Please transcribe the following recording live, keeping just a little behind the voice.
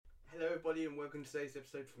everybody, and welcome to today's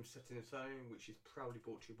episode from Setting the Tone, which is proudly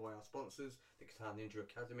brought to you by our sponsors, the Guitar Ninja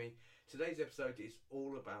Academy. Today's episode is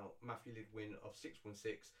all about Matthew Lidwin of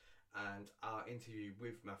 616 and our interview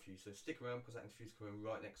with Matthew. So stick around because that interview is coming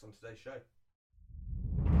right next on today's show.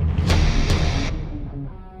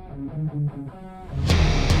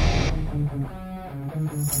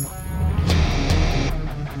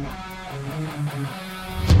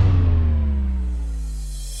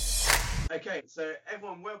 Okay, so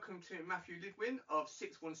everyone, welcome to Matthew Lidwin of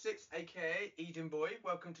 616, aka Eden Boy.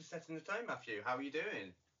 Welcome to Setting the Tone, Matthew. How are you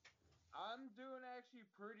doing? I'm doing actually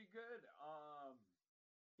pretty good.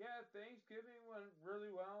 Yeah, Thanksgiving went really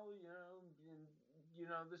well.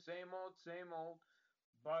 The same old, same old.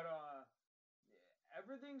 But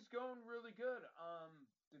everything's going really good.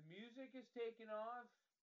 The music is taking off.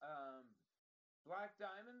 Um, Black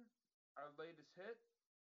Diamond, our latest hit,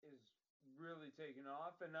 is really taking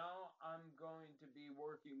off, and now I'm going to be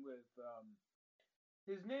working with.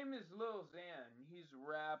 His name is Lil Xan. He's a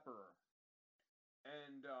rapper,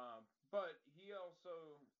 and but he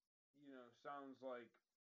also, sounds like,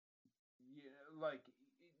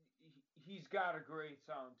 he's got a great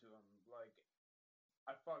sound to him. Like,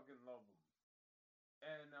 I fucking love him,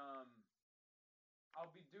 and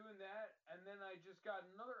I'll be doing that, and then I just got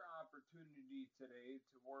another opportunity today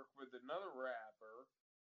to work with another rapper.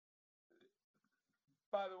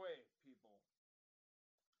 By the way, people,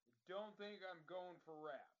 don't think I'm going for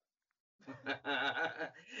rap.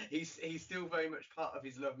 He's still very much part of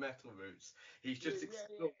his love metal roots. He's just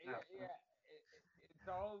explored that.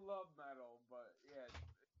 It's all love metal, but yeah,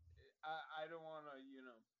 I don't want to,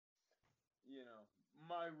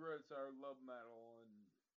 my roots are love metal, and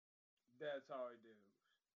that's how I do.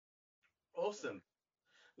 Awesome.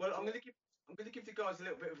 Well, Yeah. I'm gonna give the guys a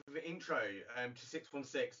little bit of an intro to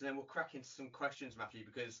 616, and then we'll crack into some questions, Matthew,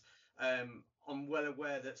 because I'm well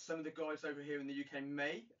aware that some of the guys over here in the UK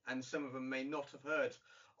may, and some of them may not have heard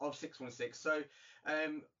of 616. So,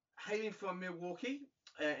 hailing from Milwaukee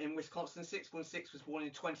in Wisconsin, 616 was born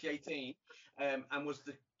in 2018, and was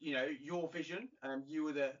your vision. You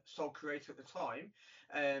were the sole creator at the time,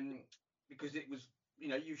 because it was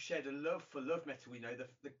you shared a love for love metal.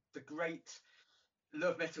 The great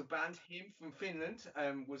love metal band Him from Finland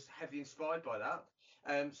was heavily inspired by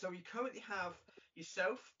that. So you currently have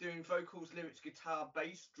yourself doing vocals, lyrics, guitar,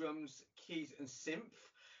 bass, drums, keys, and synth.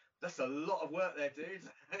 That's a lot of work there, dude.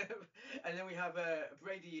 And then we have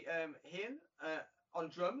Brady Hien on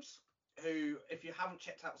drums, who, if you haven't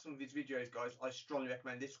checked out some of his videos, guys, I strongly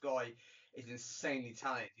recommend. This guy is insanely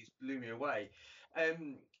talented. He's blew me away.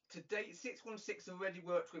 Um, to date, 616 already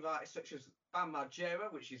worked with artists such as Bam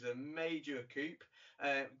Margera, which is a major coup,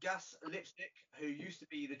 Gas Lipstick, who used to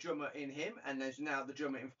be the drummer in Him and is now the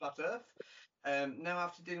drummer in Flat Earth. Now,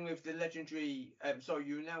 after dealing with the legendary,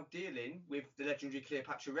 you're now dealing with the legendary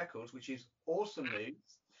Cleopatra Records, which is awesome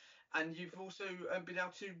news. And you've also been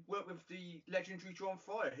able to work with the legendary John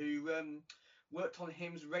Fryer, who worked on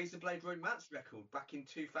Him's Razorblade Romance record back in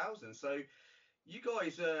 2000. So you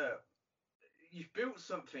guys, you've built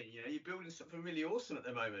something. You're building something really awesome at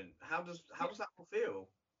the moment. How does that all feel?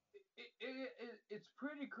 It's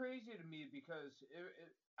pretty crazy to me because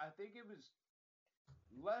I think it was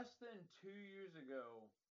less than 2 years ago.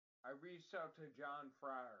 I reached out to John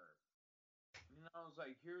Fryer, and I was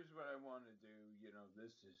like, "Here's what I want to do.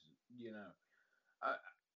 This is, I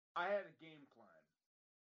I had a game plan,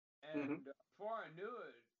 Hmm. and before I knew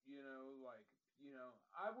it,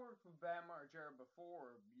 I worked with Bam Margera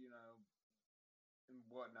before, and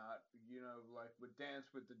whatnot, like with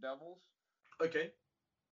Dance with the Devils, Okay.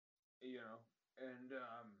 and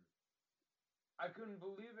I couldn't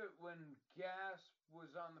believe it when Gas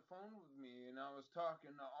was on the phone with me, and I was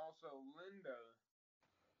talking to also Linda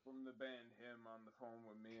from the band Him on the phone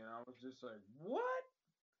with me, and I was just like, "What?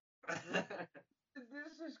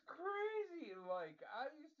 This is crazy!" Like, I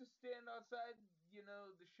used to stand outside,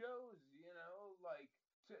 the shows, like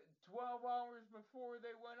 12 hours before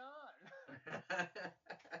they went on.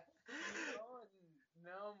 And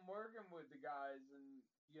now I'm working with the guys, and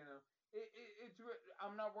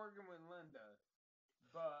I'm not working with Linda,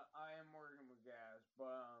 but I am working with Gas.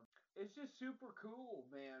 But it's just super cool,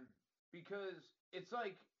 man, because it's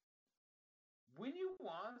like when you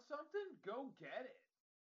want something, go get it.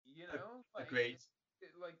 Agreed.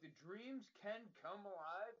 Like the dreams can come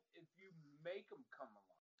alive if you make them come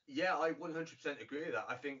alive. Yeah, I 100% agree with that.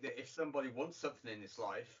 I think that if somebody wants something in this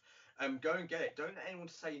life, go and get it. Don't let anyone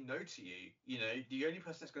say no to you. The only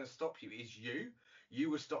person that's going to stop you is you. You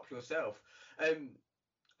will stop yourself. Um,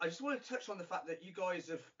 I just want to touch on the fact that you guys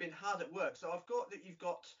have been hard at work. So I've got that you've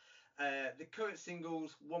got the current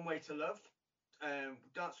singles "One Way to Love,"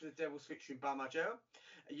 Dance with the Devils featuring Bam Margera.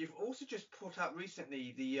 You've also just put out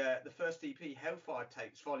recently the first EP, Hellfire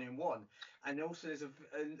Tapes Volume 1, and also there's a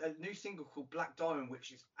new single called Black Diamond,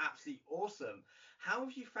 which is absolutely awesome. How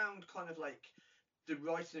have you found kind of like the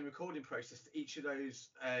writing and recording process to each of those,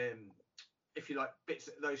 if you like, bits,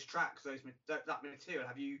 those tracks, that material?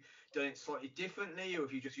 Have you done it slightly differently, or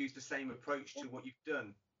have you just used the same approach to what you've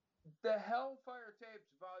done? The Hellfire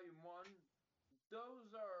Tapes Volume 1,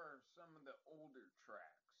 those are some of the older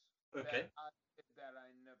tracks Okay. that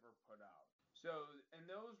I never put out. So, and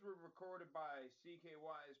those were recorded by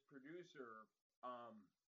CKY's producer,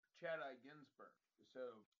 Chad I. Ginsberg.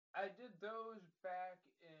 So I did those back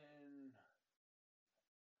in,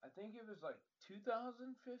 I think it was like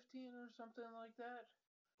 2015 or something like that.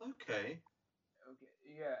 Okay. Okay,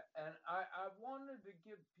 yeah, and I wanted to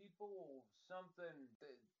give people something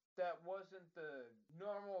that wasn't the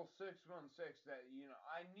normal 616 that, you know,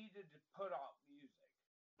 I needed to put out music.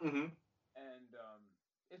 Mhm. And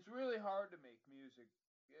it's really hard to make music,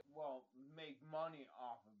 well, make money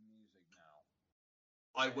off of music now.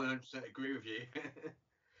 I And 100% agree with you.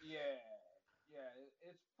 yeah, yeah,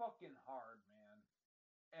 it's fucking hard, man.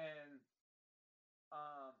 And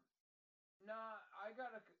um, nah, I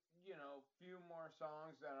got a few more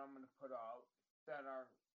songs that I'm gonna put out that are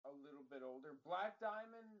a little bit older. Black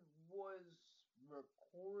Diamond was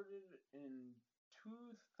recorded in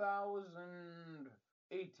 2018.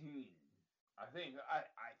 I think.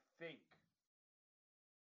 I think.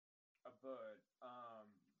 But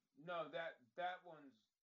no, that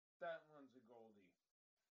one's a goldie.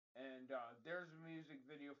 And there's a music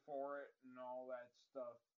video for it and all that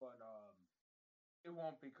stuff, but it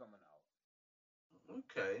won't be coming out.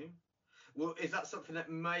 Okay. Well, is that something that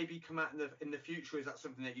maybe come out in the future? Is that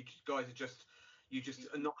something that you guys are just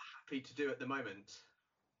are not happy to do at the moment?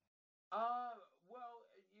 Well,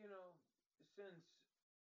 since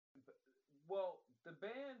well, the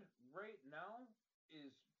band right now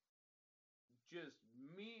is just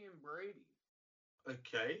me and Brady.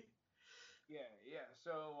 Okay. Yeah, yeah.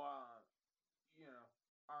 So,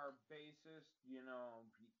 our bassist, he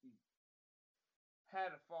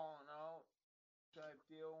had a falling out type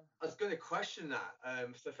deal. I was going to question that.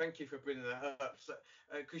 So thank you for bringing that up. So,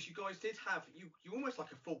 because you guys did have you almost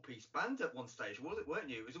like a full piece band at one stage, weren't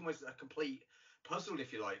you? It was almost a complete puzzle,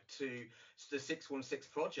 if you like, to the 616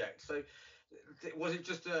 project. So, was it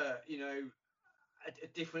just a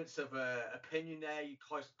difference of opinion there? You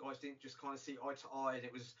guys didn't just kind of see eye to eye, and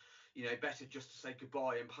it was better just to say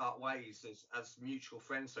goodbye and part ways as mutual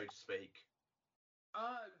friends, so to speak.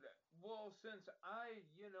 Uh, well, since I,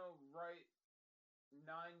 write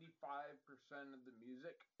 95% of the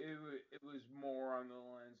music, it was more on the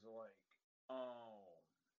lines of like, oh,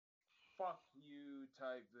 fuck you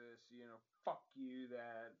type this, fuck you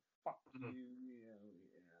that, fuck Mhm. you,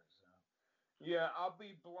 yeah. So yeah, I'll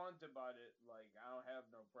be blunt about it. Like I don't have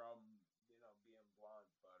no problem, being blunt,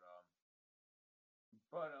 but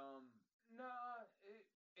nah,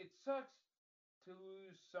 it sucks to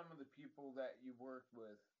lose some of the people that you worked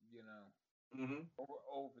with, Mhm.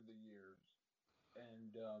 over the years.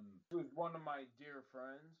 And he was one of my dear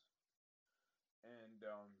friends, and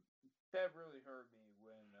that really hurt me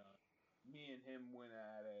when me and him went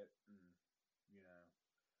at it, and you know.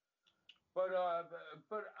 But on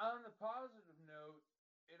the positive note,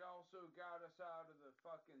 it also got us out of the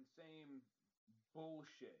fucking same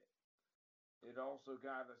bullshit. It also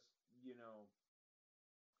got us, you know,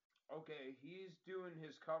 okay, he's doing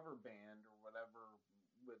his cover band or whatever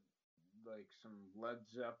with like some Led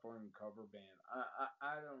Zeppelin cover band.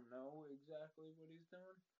 I don't know exactly what he's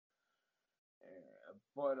doing,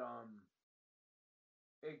 but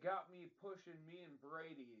it got me pushing me and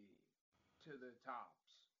Brady to the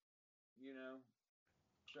tops, you know.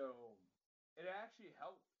 So it actually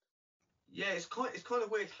helped. Yeah, it's kind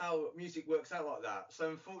of weird how music works out like that. So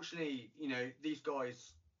unfortunately, these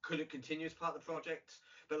guys couldn't continue as part of the project,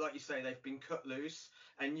 but like you say, they've been cut loose,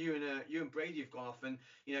 and you and Brady have gone off, and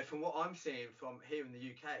from what I'm seeing from here in the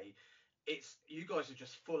UK, it's you guys are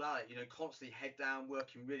just full at it, constantly head down,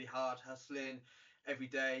 working really hard, hustling every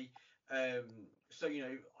day. So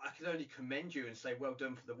I can only commend you and say well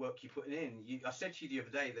done for the work you're putting in. I said to you the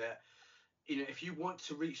other day that if you want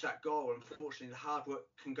to reach that goal, unfortunately, the hard work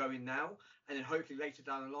can go in now, and then hopefully later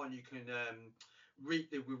down the line you can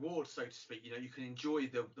reap the reward, so to speak. You can enjoy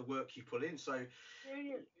the work you put in. So, Yeah,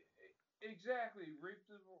 yeah, exactly. Reap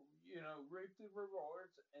the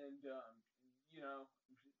rewards, and you know,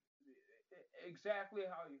 exactly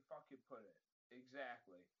how you fucking put it.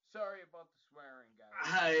 Exactly. Sorry about the swearing,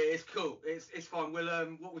 guys. hey, it's cool. It's fine.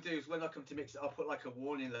 What we'll do is when I come to mix it, I'll put like a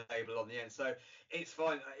warning label on the end, so it's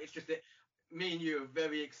fine. It's just that me and you are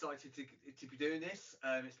very excited to be doing this.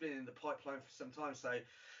 It's been in the pipeline for some time, so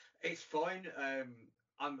it's fine.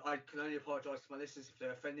 I can only apologise to my listeners if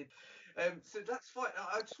they're offended. So that's fine.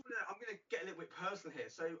 I just want to. I'm going to get a little bit personal here.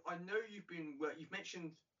 So I know you've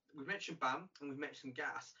mentioned we've mentioned BAM and we've mentioned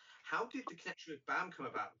Gas. How did the connection with BAM come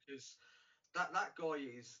about? Because that guy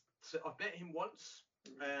is. So I've met him once.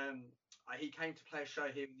 He came to play a show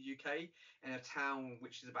here in the UK in a town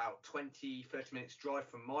which is about 20, 30 minutes drive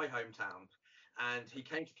from my hometown. And he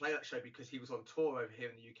came to play that show because he was on tour over here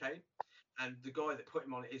in the UK. And the guy that put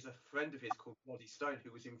him on it is a friend of his called Roddy Stone,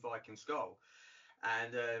 who was in Viking Skull.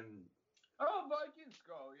 And oh, Viking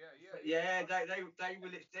Skull, yeah,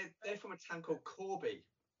 they're from a town called Corby,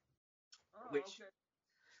 oh, which okay.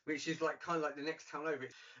 which is like kind of like the next town over.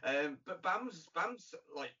 But Bam's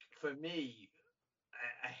like for me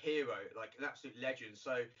a hero, like an absolute legend.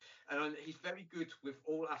 So, and he's very good with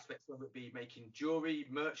all aspects, whether it be making jewelry,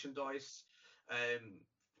 merchandise,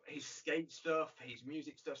 his skate stuff, his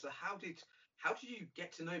music stuff. So how did you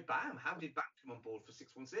get to know Bam? How did Bam come on board for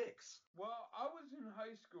 616? Well, I was in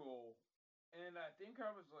high school, and I think I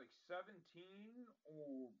was like 17,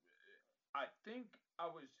 or I think I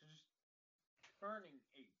was just turning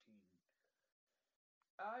 18.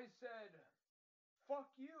 I said, fuck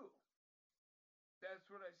you. That's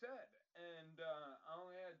what I said. And I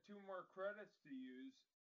only had 2 more credits to use,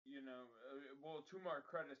 well, 2 more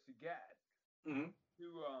credits to get Mm-hmm. to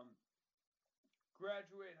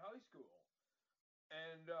graduate high school.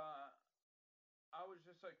 And I was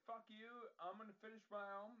just like, fuck you. I'm going to finish my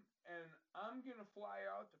album and I'm going to fly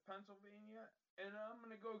out to Pennsylvania and I'm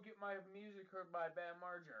going to go get my music heard by Bam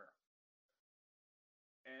Margera.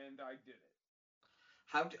 And I did it.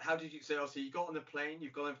 How did you say? So you got on the plane,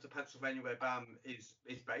 you've gone over to Pennsylvania where Bam is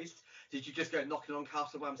based. Did you just go knocking on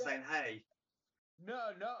Castle Bam saying, "Hey"?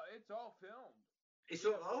 No, it's all filmed. It's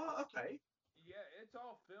all. Oh, okay. Yeah, it's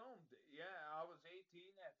all filmed. Yeah, I was 18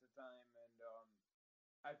 at the time, and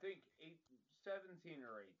I think 17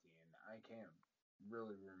 or 18. I can't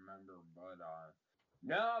really remember, but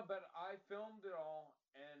no, but I filmed it all,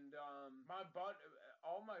 and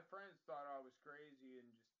all my friends thought I was crazy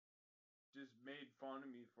and just made fun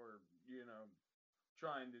of me for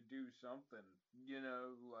trying to do something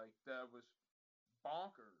like that was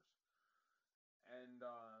bonkers, and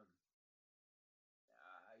I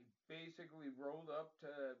basically rolled up to.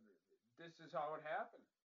 This is how it happened.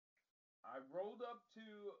 I rolled up to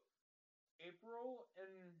April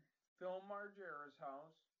in Phil Margera's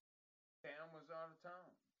house. Pam was out of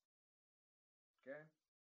town. Okay.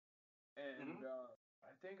 And Mm-hmm.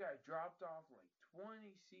 I think I dropped off like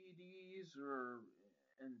 20 CDs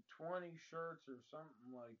and 20 shirts or something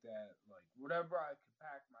like that. Like whatever I could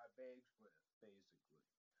pack my bags with, basically.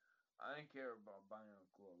 I didn't care about buying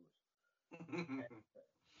clothes.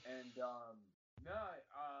 And no,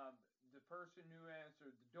 the person who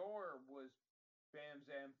answered the door was Bam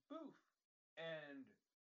Zam Boof. And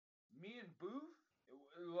me and Boof,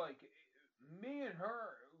 like me and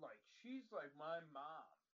her, like she's like my mom.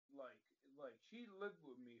 Like she lived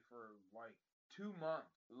with me for like 2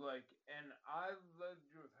 months. Like, and I lived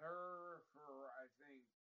with her for I think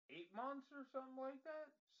 8 months or something like that.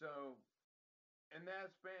 So, and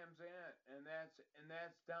that's Bam's aunt, and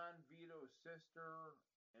that's Don Vito's sister,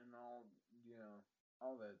 and all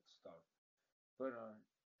that stuff. But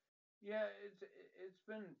yeah, it's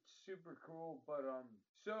been super cool. But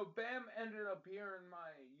so Bam ended up hearing my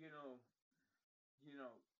you know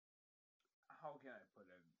how can I put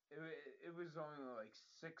it? It was only like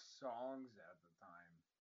 6 songs at the time.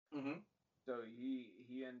 Mm-hmm. So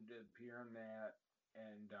he ended up hearing that,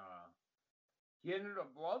 and he ended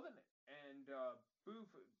up loving it. And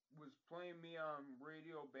Boof was playing me on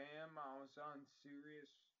Radio Bam. I was on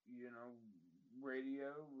Sirius,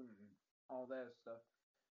 radio and all that stuff.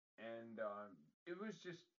 And it was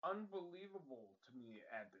just unbelievable to me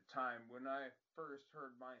at the time when I first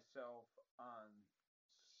heard myself on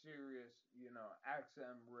Sirius,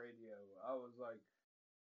 XM radio. I was like,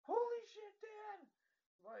 "Holy shit, Dad!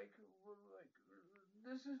 Like,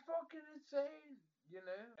 this is fucking insane."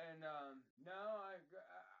 And now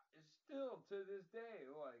it's still to this day,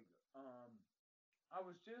 like, I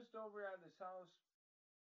was just over at his house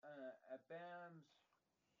at Bam's,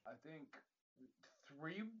 I think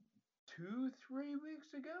 3 weeks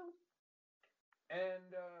ago,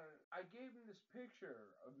 and I gave him this picture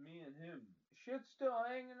of me and him. Shit's still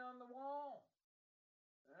hanging on the wall,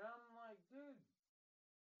 and I'm like, dude,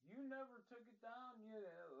 you never took it down,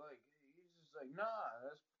 like he's just like, nah,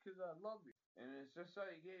 that's because I love you. And it's just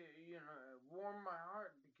like, it warmed my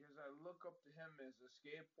heart because I look up to him as a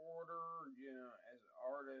skateboarder, as an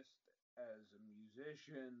artist, as a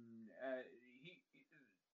musician. He,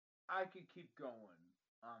 I could keep going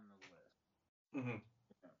on the list. Hmm.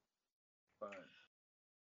 Yeah. But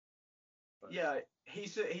Yeah,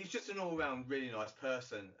 he's just an all round really nice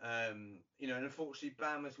person. And unfortunately,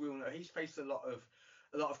 Bam, as we all know, he's faced a lot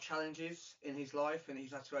of challenges in his life, and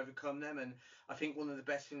he's had to overcome them. And I think one of the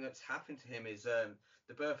best things that's happened to him is the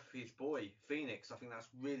birth of his boy, Phoenix. I think that's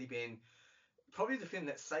really been probably the thing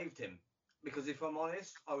that saved him. Because if I'm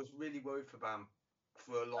honest, I was really worried for Bam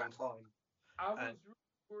for a long time. I And was really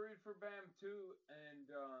worried for Bam too, and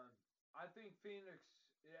I think Phoenix.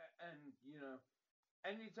 Yeah, and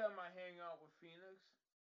anytime I hang out with Phoenix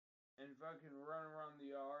and fucking run around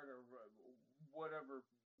the yard or whatever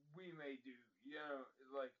we may do,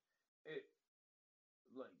 like it,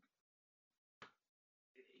 like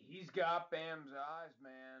he's got Bam's eyes,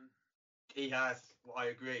 man. he has, I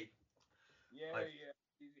agree. Yeah, I yeah,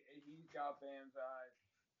 he's got Bam's eyes,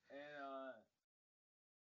 and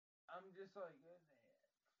I'm just like,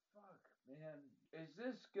 fuck, man, is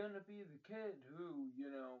this gonna be the kid who,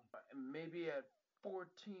 maybe at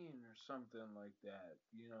 14 or something like that,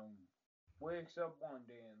 wakes up one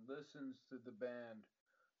day and listens to the band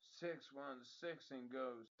 616 and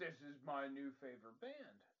goes, "This is my new favorite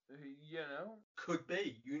band." You know? could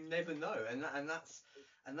be. You never know, and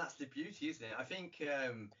that's the beauty, isn't it? I think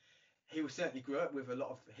he will certainly grew up with a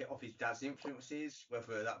lot of his dad's influences,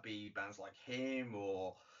 whether that be bands like him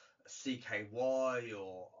or CKY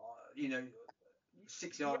or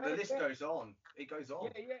 69. The Yeah, list yeah, goes on. It goes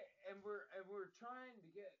on. yeah, yeah. And we're trying to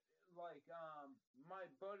get like my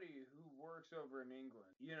buddy who works over in England.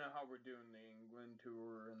 You know how we're doing the England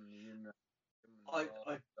tour and I and all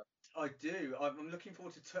I that stuff. I do. I'm looking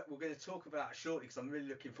forward to. We're going to talk about it shortly because I'm really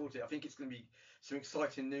looking forward to it. I think it's going to be some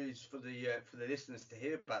exciting news for the listeners to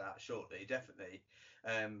hear about that shortly. Definitely.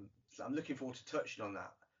 So I'm looking forward to touching on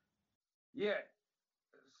that. Yeah.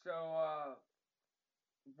 So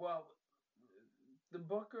well, the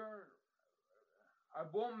Booker. I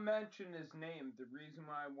won't mention his name. The reason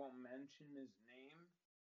why I won't mention his name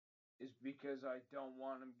is because I don't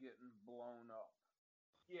want him getting blown up.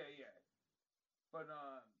 Yeah, yeah. But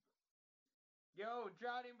yo,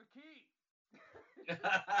 Johnny McKee.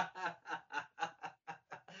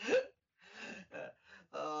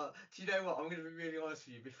 Do you know what? I'm going to be really honest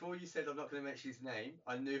with you. Before you said I'm not going to mention his name,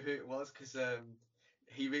 I knew who it was because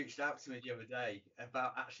he reached out to me the other day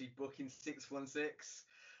about actually booking 616,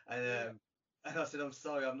 and Yeah. and I said I'm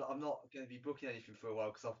sorry, I'm not going to be booking anything for a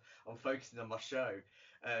while because I'm focusing on my show.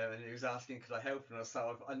 And he was asking could I help him, and I said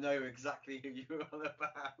I know exactly who you were on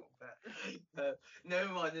about, but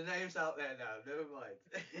never mind. The name's out there now. Never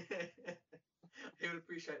mind. He would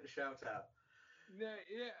appreciate the shout out. Yeah,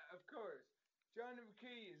 yeah, of course. Johnny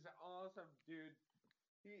McKee is awesome, dude.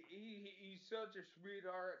 He's such a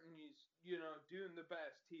sweetheart, and he's doing the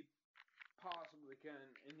best he possibly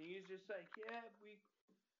can. And he's just like, yeah,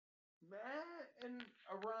 man, and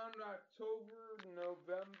around October,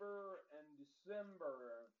 November, and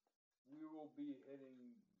December, we will be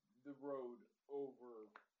hitting the road over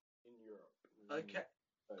in Europe, Okay,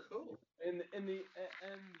 cool. in the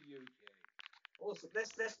UK. Awesome.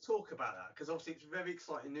 Let's talk about that because obviously it's very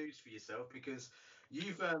exciting news for yourself because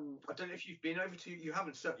you've I don't know if you've been over to you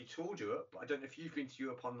haven't certainly toured Europe, but I don't know if you've been to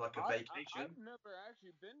Europe on like a vacation. I've never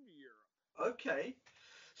actually been to Europe. Okay.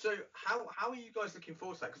 So how are you guys looking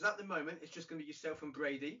forward to that? Because at the moment it's just going to be yourself and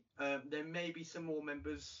Brady. There may be some more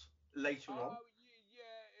members later on. Oh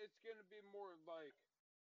yeah, it's gonna be more like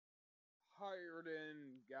hired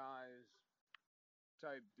in guys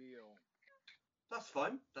type deal. That's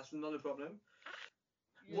fine. That's not a problem.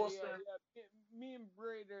 Yeah, What's yeah, the yeah. Me and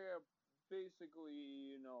Brady are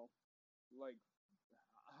basically, like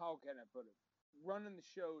how can I put it? Running the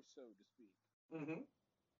show, so to speak. hmm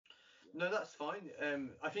Yeah. No, that's fine.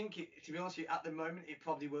 I think to be honest with you, at the moment it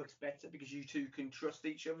probably works better because you two can trust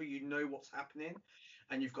each other. You know what's happening,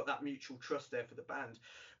 and you've got that mutual trust there for the band.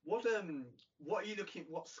 What are you looking?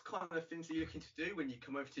 What's kind of things are you looking to do when you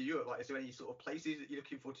come over to Europe? Like, is there any sort of places that you're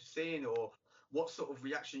looking forward to seeing, or what sort of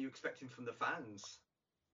reaction are you expecting from the fans?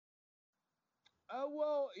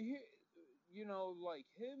 Well, like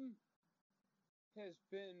him has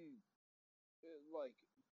been like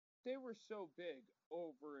they were so big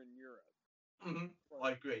over in Europe. hmm Like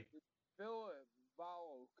I agree. Bill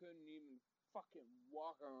Valo couldn't even fucking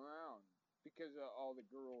walk around because of all the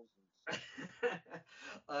girls and stuff.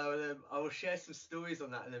 I will share some stories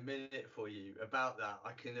on that in a minute for you about that.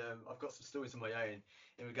 I've got some stories of my own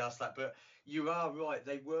in regards to that, but you are right.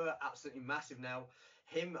 They were absolutely massive. Now,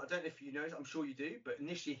 him, I don't know if you know, I'm sure you do, but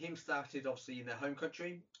initially him started obviously in their home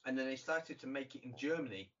country, and then they started to make it in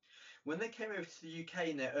Germany, when they came over to the UK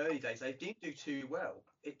in their early days, they didn't do too well.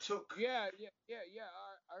 It took, Yeah.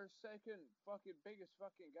 Our second fucking biggest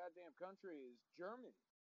fucking goddamn country is Germany.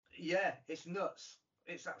 yeah, it's nuts.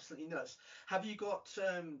 It's absolutely nuts. Have you got,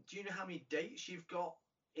 do you know how many dates you've got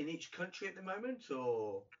in each country at the moment,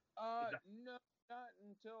 or is that? No, not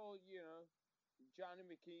until Johnny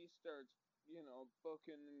McKee starts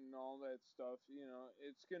booking and all that stuff.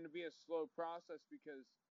 It's going to be a slow process because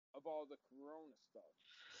of all the Corona stuff.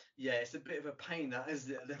 Yeah, it's a bit of a pain that,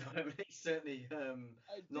 isn't it, at the moment? It's certainly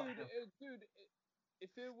not Dude, help. if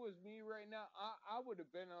it was me right now, I would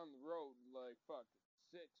have been on the road like fuck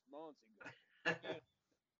 6 months ago.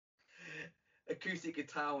 You Acoustic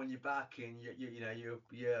guitar on your back, and you're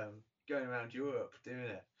going around Europe doing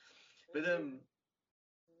it. But know,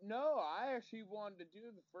 no, I actually wanted to do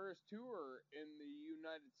the first tour in the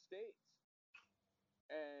United States,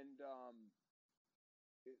 and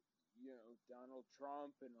Donald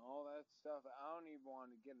Trump and all that stuff. I don't even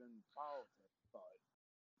want to get into politics,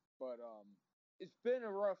 but it's been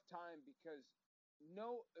a rough time because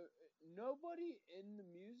nobody in the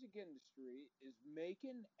music industry is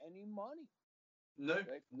making any money. no,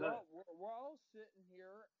 Like no. we're all sitting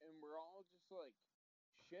here and we're all just like,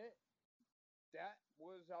 shit. That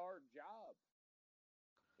was our job.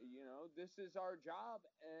 This is our job,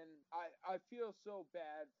 and I feel so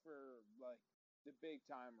bad for like the big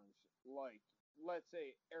timers, like let's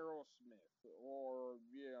say Aerosmith or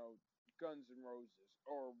Guns N' Roses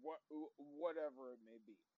or whatever it may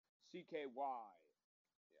be, CKY.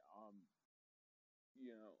 Um,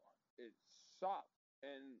 it sucked,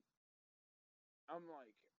 and I'm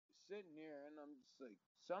like sitting here, and I'm just like,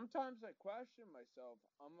 sometimes I question myself.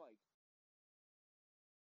 I'm like,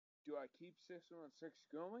 do I keep 616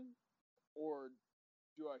 going, or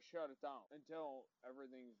do I shut it down until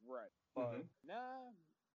everything's right? But Hmm. nah,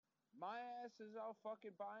 my ass is out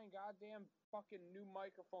fucking buying goddamn fucking new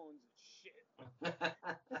microphones and shit.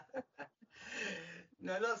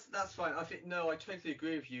 No, that's fine. I think no, I totally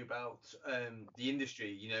agree with you about the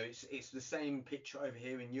industry. It's the same picture over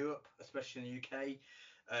here in Europe, especially in the UK.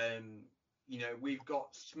 Um, we've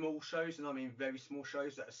got small shows, and I mean very small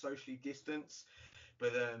shows that are socially distanced,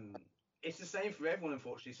 but it's the same for everyone,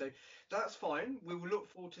 unfortunately. So that's fine. We will look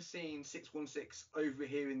forward to seeing 616 over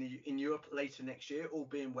here in Europe later next year, all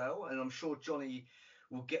being well, and I'm sure Johnny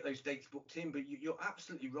will get those dates booked in. But you're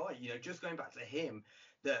absolutely right. Just going back to him,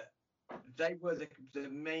 that they were the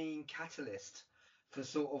main catalyst for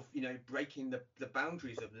sort of breaking the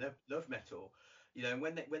boundaries of love metal.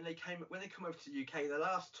 When they come over to the UK, the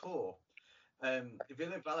last tour,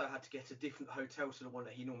 Villa Vallo had to get a different hotel to the one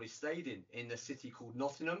that he normally stayed in a city called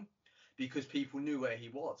Nottingham, because people knew where he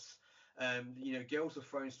was. Girls were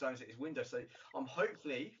throwing stones at his window. So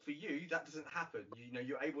hopefully for you that doesn't happen.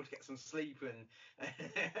 You're able to get some sleep and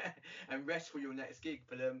and rest for your next gig.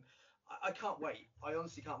 But I can't wait. I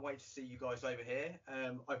honestly can't wait to see you guys over here.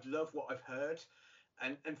 I've loved what I've heard.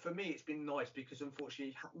 And for me, it's been nice because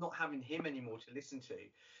unfortunately, not having him anymore to listen to,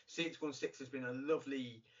 616 has been a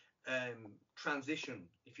lovely transition,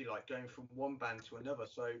 if you like, going from one band to another.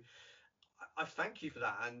 So I thank you for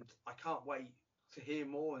that, and I can't wait to hear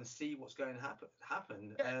more and see what's going to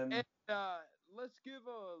happen. Yeah, and let's give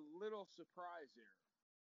a little surprise here.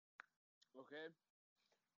 Okay.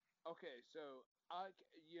 Okay, so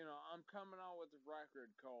I'm coming out with a record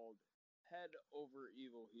called Head Over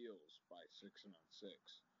Evil Heels by 616.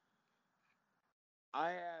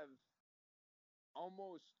 I have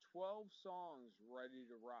almost 12 songs ready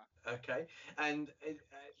to rock. Okay, and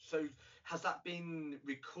so has that been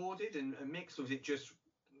recorded and mixed, or is it just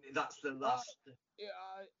that's the Uh, last?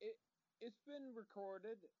 it's been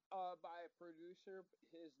recorded by a producer.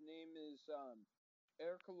 His name is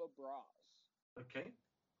Eric LeBras, Okay.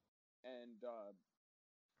 and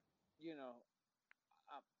you know,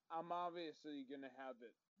 I'm obviously gonna have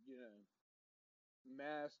it,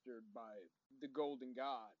 mastered by the Golden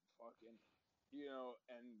God, fucking,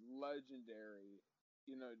 and legendary,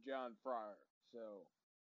 John Fryer. So,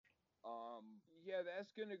 yeah,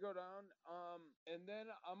 that's gonna go down. And then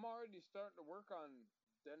I'm already starting to work on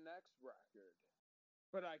the next record,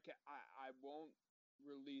 but I won't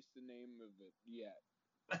release the name of it yet.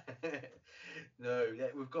 No, yeah,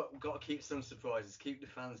 we've got to keep some surprises, keep the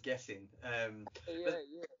fans guessing. But Yeah,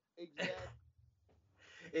 exactly.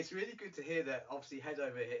 it's really good to hear that. Obviously, Head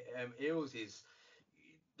Over Eels is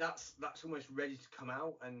that's almost ready to come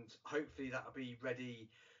out, and hopefully that'll be ready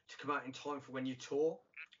to come out in time for when you tour.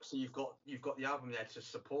 So you've got the album there to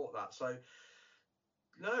support that. So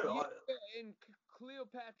no, Yeah, and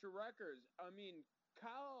Cleopatra Records. I mean,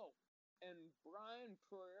 Kyle and Brian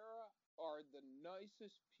Pereira are the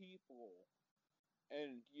nicest people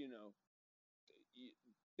and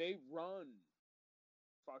they run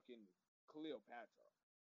fucking Cleopatra,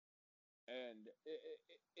 and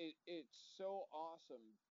it's so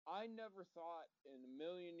awesome. I never thought in a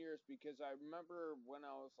million years, because I remember when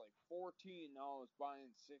I was like 14, I was buying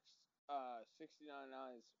 69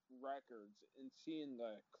 Eyes records and seeing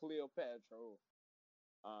the Cleopatra,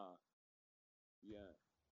 uh, yeah,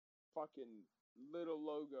 fucking little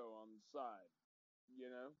logo on the side, you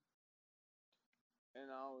know, and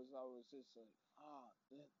I was just like,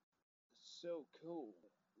 that's so cool,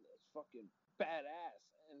 that's fucking badass,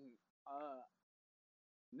 and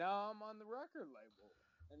now I'm on the record label,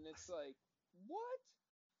 and it's like, what?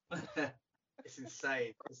 It's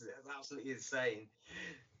insane. It's absolutely insane.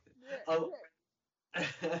 Yeah, Oh,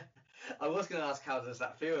 yeah. I was going to ask how does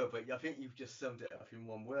that feel, but I think you've just summed it up in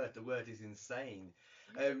one word. The word is insane.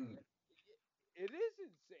 Yeah, it is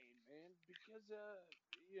insane, man, because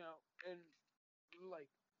and like,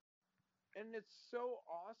 and it's so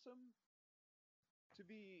awesome to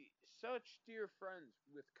be such dear friends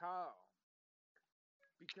with Kyle,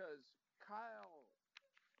 because Kyle,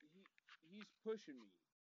 he he's pushing me.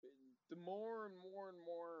 The more and more and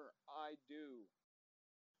more I do,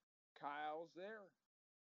 Kyle's there,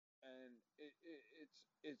 and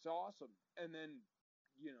it's awesome. And then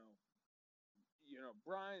you know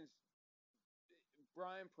Brian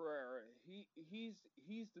Pereira, he's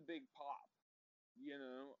the big pop,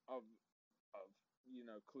 of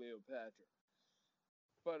Cleopatra.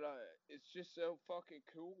 But it's just so fucking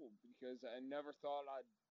cool, because I never thought I'd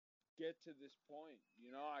get to this point.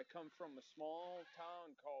 I come from a small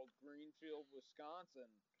town called Greenfield,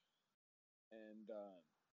 Wisconsin, and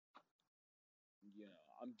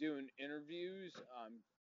I'm doing interviews. I'm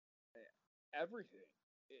everything.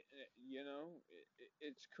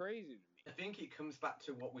 It's crazy to me. I think it comes back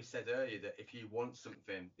to what we said earlier, that if you want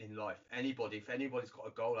something in life, if anybody's got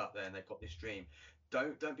a goal out there and they've got this dream,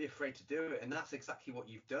 don't be afraid to do it. And that's exactly what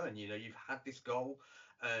you've done. You've had this goal,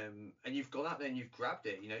 and you've gone out there and you've grabbed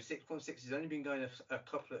it. 616 has only been going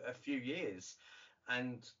a few years,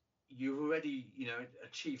 and you've already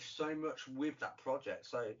achieved so much with that project.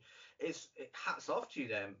 So hats off to you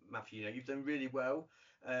there, Matthew. You've done really well.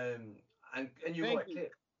 And you're Thank right, you.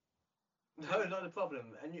 no, not a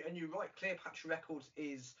problem. And you're right. Cleopatra Records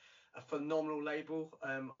is a phenomenal label.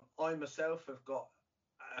 I myself have got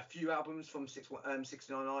a few albums from 69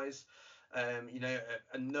 Eyes.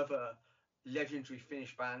 Another legendary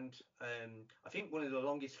Finnish band. I think one of the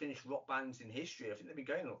longest Finnish rock bands in history. I think they've been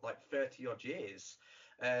going on like 30 odd years,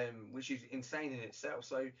 which is insane in itself.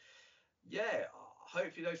 So yeah,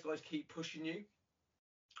 hopefully those guys keep pushing you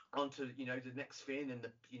onto the next thing, and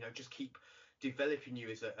just keep developing you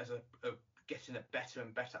as a getting a better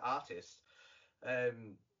and better artist.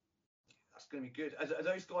 That's going to be good. Are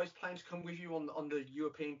those guys planning to come with you on the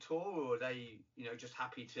European tour, or are they just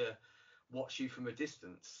happy to watch you from a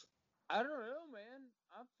distance? I don't know, man.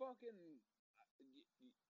 I'm fucking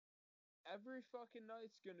every fucking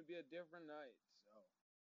night's gonna be a different night. So,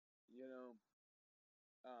 you know,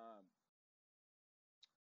 um,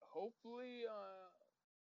 hopefully,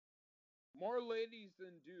 more ladies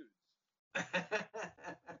than dudes.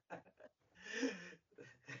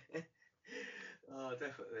 Oh,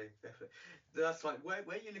 definitely. That's fine. Where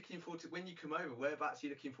are you looking forward to when you come over? Whereabouts are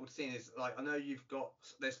you looking forward to seeing? Is like I know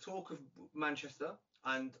there's talk of Manchester,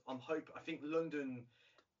 and I think London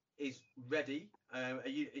is ready.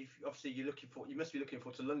 Obviously you must be looking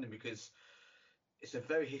forward to London, because it's a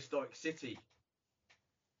very historic city.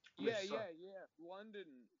 Yeah, yeah, yeah.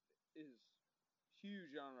 London is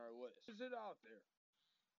huge on our list. Is it out there?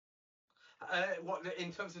 What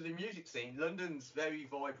in terms of the music scene, London's very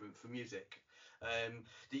vibrant for music.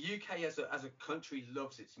 The UK as a country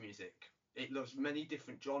loves its music. It loves many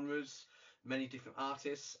different genres, many different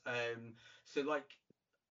artists. So like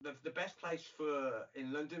the best place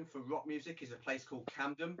in London for rock music is a place called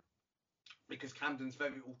Camden, because Camden's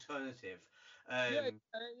very alternative. I've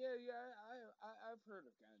heard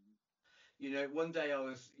of Camden. One day I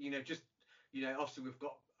was, obviously we've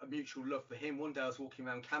got a mutual love for him. One day I was walking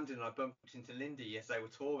around Camden and I bumped into Lindy as they were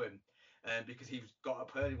touring, because he got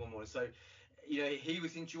up early one morning. So, he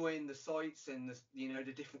was enjoying the sights and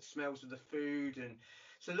the different smells of the food, and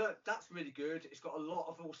so look, that's really good. It's got a lot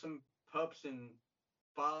of awesome pubs and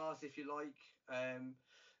bars, if you like.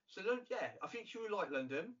 So look, yeah, I think you will like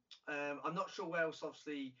London. I'm not sure where else,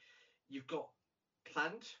 obviously, you've got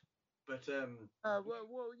planned, but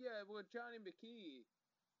Well, Johnny McKee,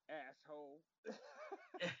 asshole.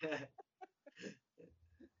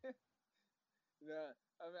 No,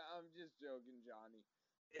 I'm just joking, Johnny.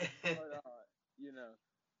 But yeah,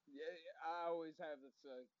 I always have this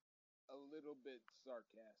a little bit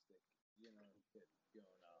sarcastic, bit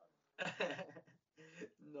going on.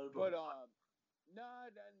 Not a But problem.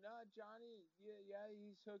 nah, Johnny, yeah,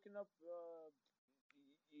 he's hooking up,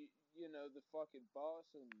 the fucking bus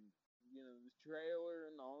and the trailer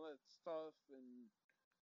and all that stuff, and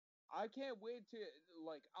I can't wait to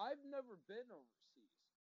like. I've never been overseas.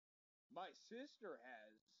 My sister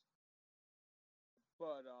has,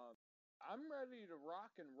 but I'm ready to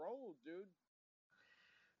rock and roll, dude.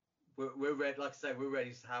 We're ready. Like I say, we're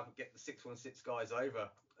ready to get the 616 guys over.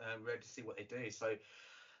 Ready to see what they do. So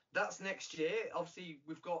that's next year. Obviously,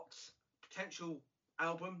 we've got potential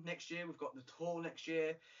album next year. We've got the tour next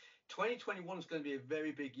year. 2021 is going to be a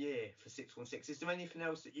very big year for 616. Is there anything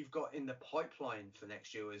else that you've got in the pipeline for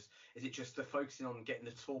next year? Is it just the focusing on getting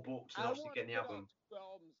the tour booked and obviously getting the album? I want to put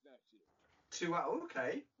out 2 albums next year. 2 out.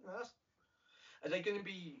 Okay. Are they going to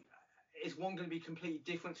be? Is one going to be completely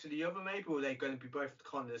different to the other, maybe, or are they going to be both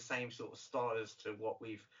kind of the same sort of style as to what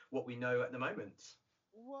we know at the moment?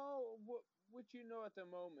 Well, what you know at the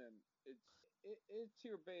moment, it's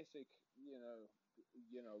your basic,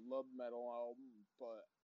 love metal album. But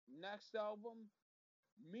next album,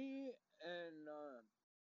 me and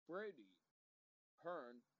Brady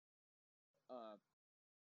Hearn, uh,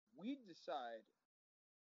 we decide.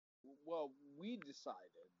 Well, we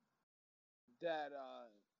decided that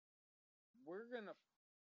we're gonna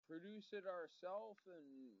produce it ourselves,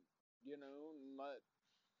 and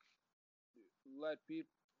let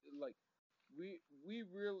people like we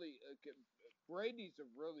really Brady's a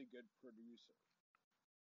really good producer,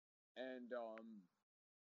 and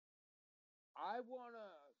I wanna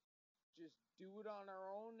just do it on our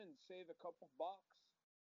own and save a couple bucks,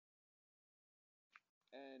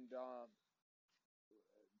 and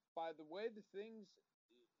by the way the things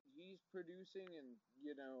he's producing and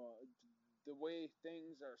the way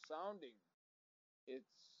things are sounding,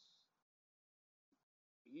 it's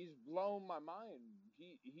he's blown my mind.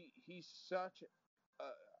 He's such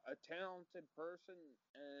a talented person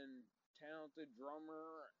and talented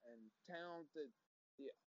drummer and talented,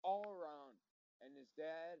 yeah, all around. And his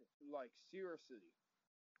dad, like, seriously,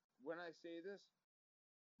 when I say this,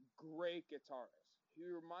 great guitarist. He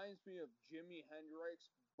reminds me of Jimi Hendrix,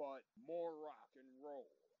 but more rock and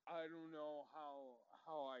roll. I don't know how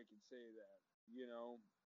I can say that.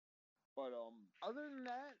 But other than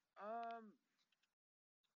that, I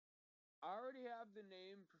already have the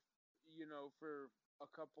name, for a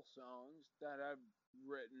couple songs that I've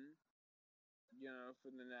written, for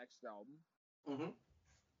the next album. Mm-hmm.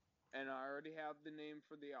 And I already have the name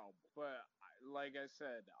for the album. But like I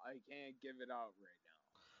said, I can't give it out right now.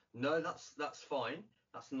 No, that's fine.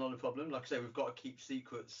 That's not a problem. Like I say, we've got to keep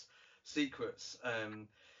secrets secrets.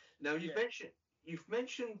 Now Yeah. You've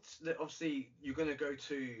mentioned that obviously you're going to go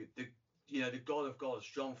to the God of Gods,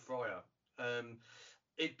 John Fryer.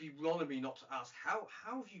 It'd be wrong of me not to ask how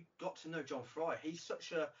have you got to know John Fryer? He's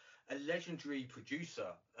such a legendary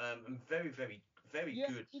producer, and very very very Yeah,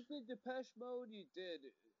 good. he did Depeche Mode. He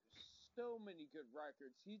did so many good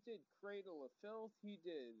records. He did Cradle of Filth. He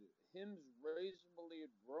did Hymns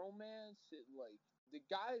Razorblade Romance. Like, the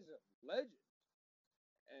guy's a legend.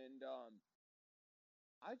 And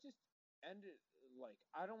I just ended, like,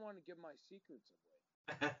 I don't want to give my secrets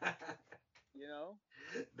away. You know?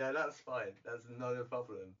 No, that's fine. That's not a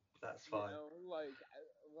problem. That's fine. Like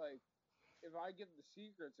if I give the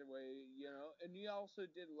secrets away, and he also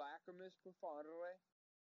did Lacrimus Profundere,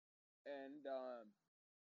 and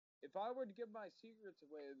if I were to give my secrets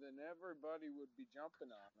away, then everybody would be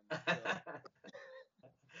jumping on them.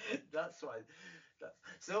 So. That's fine.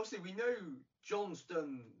 So obviously we know John's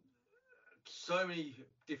done so many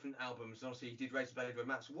different albums, and obviously he did Razorblade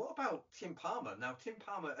Romance. What about Tim Palmer? Now Tim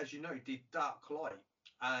Palmer, as you know, did Dark Light,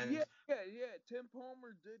 and yeah. Tim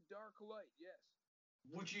Palmer did Dark Light. Yes.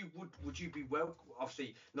 would you be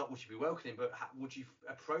obviously not would you be welcoming, but would you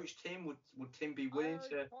approach Tim? Would Tim be willing I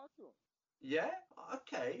already to? talked to him. Yeah.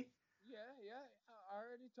 Okay. Yeah. I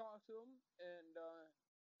already talked to him, and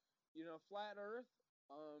Flat Earth.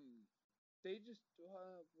 They just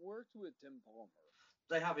worked with Tim Palmer.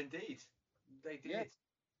 They have indeed. They did.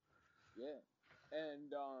 Yeah.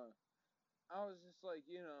 And I was just like,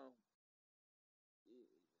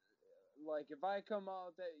 like if I come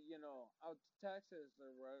out out to Texas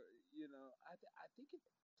or I think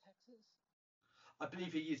it's Texas. I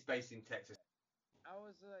believe he is based in Texas. I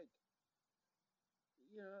was like,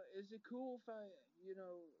 is it cool if I,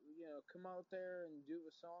 come out there and do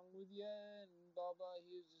a song with you and blah blah.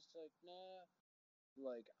 He was just like, nah.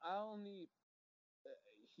 Like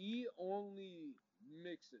he only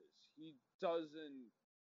mixes. He doesn't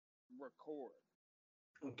record.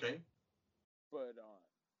 Okay. But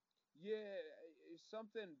yeah,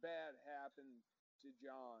 something bad happened to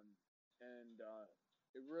John, and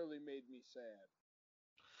it really made me sad.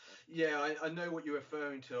 Yeah, I know what you're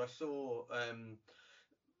referring to. I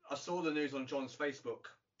saw the news on John's Facebook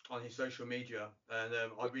on his social media, and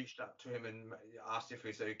I reached out to him and asked if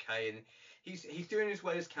he's okay, and he's doing as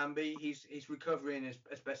well as can be. He's recovering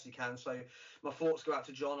as best he can. So my thoughts go out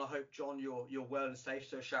to John. I hope John you're well and safe.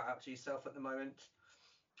 So shout out to yourself at the moment.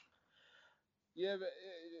 Yeah, but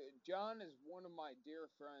John is one of my dear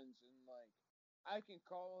friends, and like I can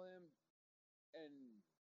call him, and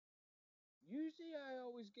usually I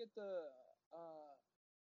always get the uh,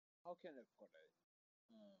 how can I put it?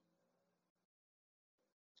 Um,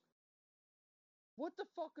 what the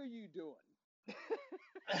fuck are you doing?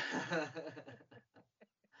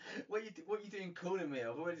 What you doing calling me?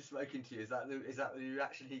 I've already spoken to you. Is that the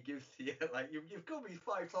reaction he gives to you? Like you've called me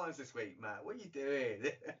 5 times this week, Matt. What are you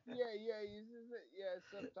doing? Yeah, he's just, yeah.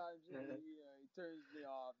 Sometimes he turns me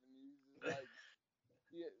off, and he's just like,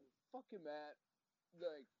 yeah, fucking Matt.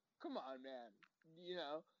 Like, come on, man. You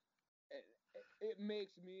know, it, it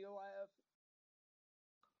makes me laugh.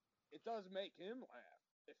 It does make him laugh.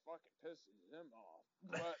 It fucking pisses him off.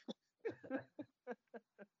 But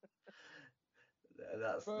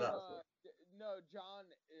That's what. no, John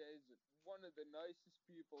is one of the nicest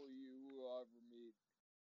people you will ever meet,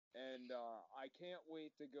 and I can't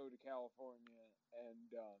wait to go to California and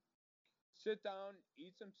sit down,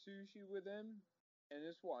 eat some sushi with him and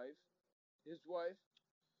his wife. His wife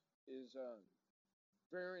is a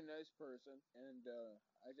very nice person, and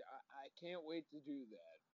I can't wait to do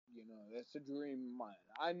that. You know, that's a dream of mine.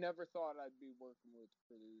 I never thought I'd be working with the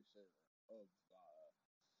producer of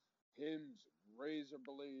Him's Razor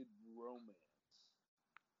Blade Romance.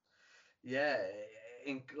 Yeah,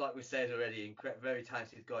 like we said already, very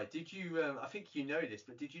talented guy. Did you? I think you know this,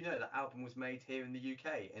 but did you know that album was made here in the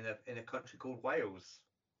UK in a country called Wales?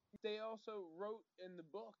 They also wrote in the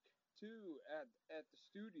book too at the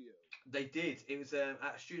studio. They did. It was at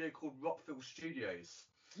a studio called Rockville Studios.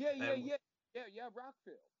 Yeah, yeah, Um, yeah, yeah,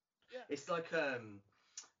 Rockville. Yeah, it's like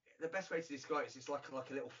the best way to describe it is it's like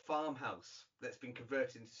a little farmhouse that's been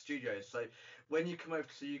converted into studios. So when you come over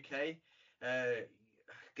to the UK,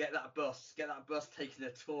 get that bus taking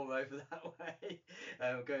a tour over that way,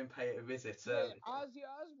 go and pay it a visit. yeah. Ozzy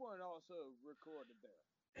Osbourne also recorded there.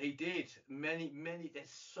 He did many. There's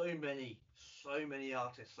so many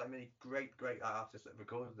artists, so many great artists that have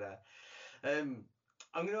recorded there. Um,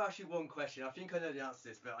 I'm going to ask you one question. I think I know the answer to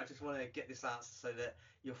this, but I just want to get this answer so that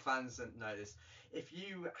your fans don't know this. If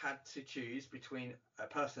you had to choose between a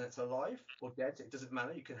person that's alive or dead, it doesn't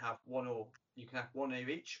matter. You can have one of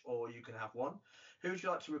each, or you can have one. Who would you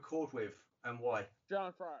like to record with, and why?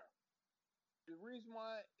 John Fryer. The reason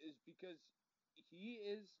why is because he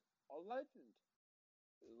is a legend.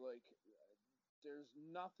 Like, there's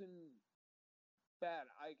nothing bad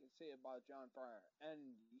I can say about John Fryer, and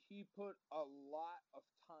he put a lot of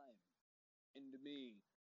time into me.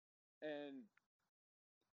 And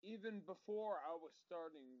even before I was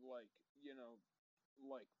starting, like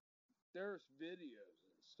there's videos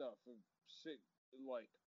and stuff of six, like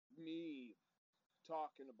me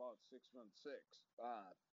talking about 616.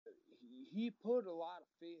 He put a lot of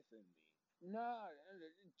faith in me. No,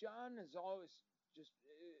 John has always just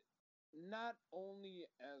not only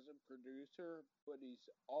as a producer, but he's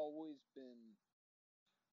always been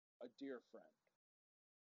a dear friend,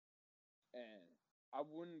 and I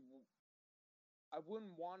wouldn't I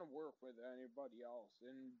wouldn't want to work with anybody else,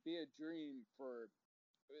 and be a dream for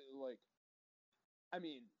like I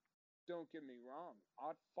mean, don't get me wrong,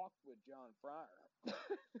 I'd fuck with John Fryer.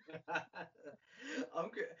 I'm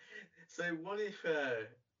good. So what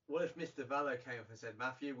if Mr. Vallo came up and said,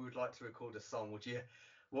 Matthew, we would like to record a song. Would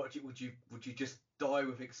you just die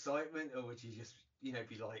with excitement, or would you just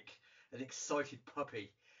be like an excited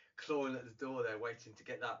puppy clawing at the door there waiting to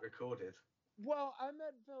get that recorded? Well, I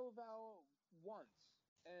met Phil Val once,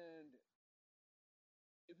 and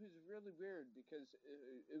it was really weird because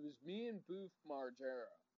it was me and Booth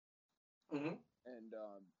Margera, Hmm. and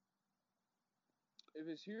it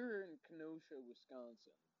was here in Kenosha,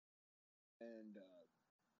 Wisconsin, and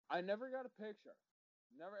I never got a picture,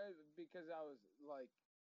 never because I was like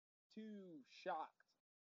too shocked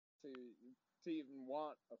to even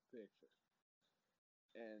want a picture,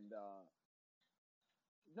 and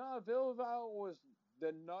no, Vilval was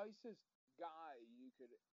the nicest guy you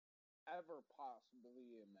could ever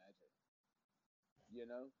possibly imagine, you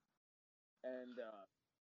know, and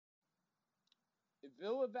if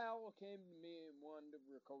Villavalo came to me and wanted to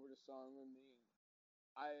record a song with me,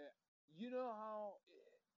 I, you know how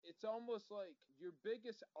it's almost like your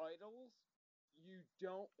biggest idols. you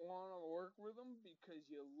don't want to work with them because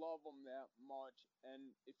you love them that much,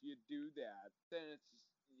 and if you do that, then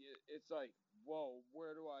it's like, whoa,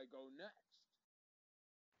 where do I go next?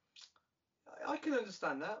 I can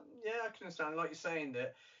understand that. Yeah, I can understand. Like you're saying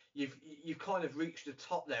that you've kind of reached the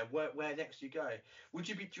top there. Where next you go?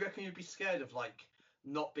 Do you reckon you'd be scared of like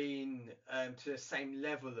not being to the same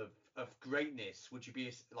level of greatness? Would you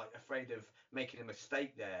be like afraid of making a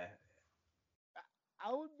mistake there?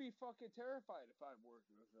 I would be fucking terrified if I worked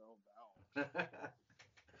with Phil Bell.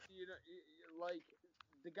 You know, like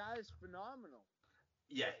the guy's phenomenal.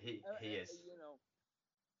 Yeah, he is. You know,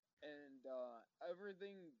 and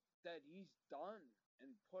everything that he's done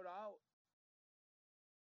and put out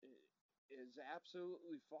is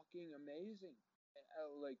absolutely fucking amazing.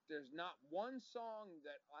 Like, there's not one song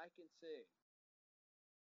that I can say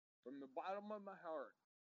from the bottom of my heart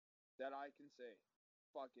that I can say,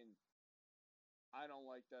 fucking, I don't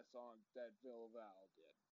like that song that Bill Val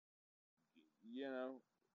did. You know,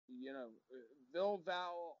 Bill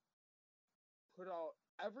Val put out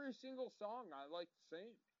every single song I like the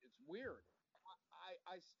same. It's weird.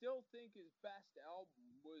 I still think his best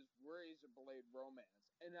album was Razor Blade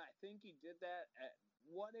Romance, and I think he did that at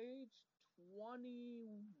what age?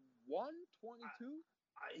 21, 22?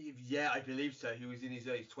 Yeah, I believe so. He was in his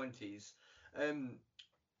early 20s. Um,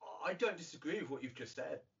 I don't disagree with what you've just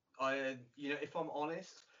said. If I'm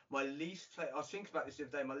honest, I was thinking about this the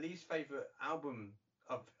other day. My least favorite album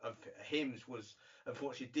of hymns was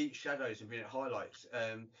unfortunately Deep Shadows and Brilliant Highlights.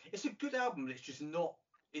 It's a good album, but it's just not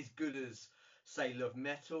as good as say Love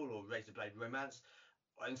Metal or Razor Blade Romance,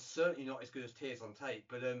 and certainly not as good as Tears on Tape.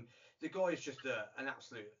 But the guy is just an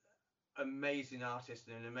absolute amazing artist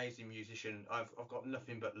and an amazing musician. I've got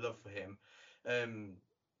nothing but love for him. Um,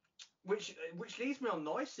 which leads me on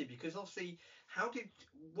nicely because obviously,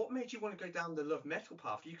 what made you want to go down the love metal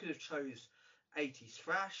path? You could have chose 80s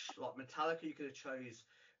thrash like Metallica. You could have chose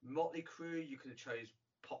Motley Crue. You could have chose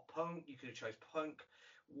pop punk. You could have chose punk.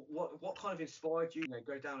 What kind of inspired you,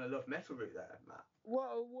 go down a love metal route there, Matt?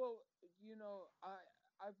 Well,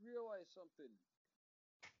 I've realized something.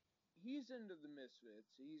 He's into the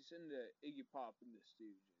Misfits. He's into Iggy Pop and the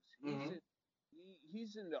Stooges. Hmm.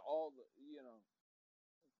 He's into all the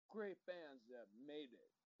great bands that made it.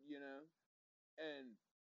 And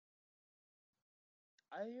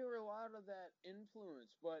I hear a lot of that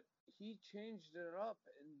influence, but he changed it up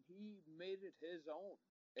and he made it his own.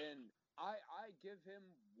 And I give him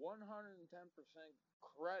 110%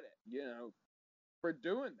 credit, for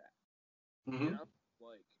doing that. You Hmm. know,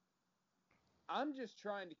 like I'm just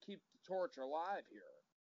trying to keep the torch alive here.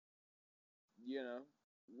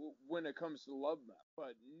 When it comes to love metal,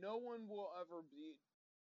 but no one will ever beat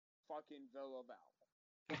fucking Villa Val.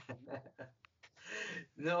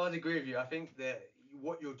 No, I'd agree with you. I think that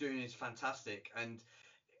what you're doing is fantastic, and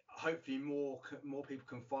hopefully more people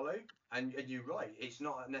can follow. And you're right, it's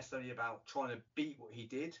not necessarily about trying to beat what he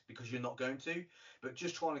did because you're not going to, but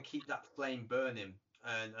just trying to keep that flame burning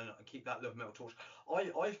and keep that love metal torch.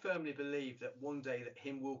 I firmly believe that one day that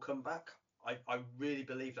him will come back. I really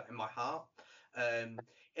believe that in my heart. Um,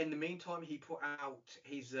 in the meantime, he put out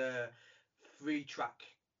his 3 track.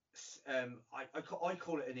 I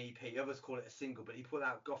call it an EP. Others call it a single, but he put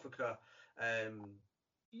out Gothica.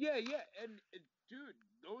 Yeah, and dude,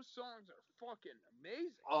 those songs are fucking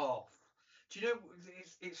amazing. Oh, do you know?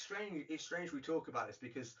 It's strange. It's strange we talk about this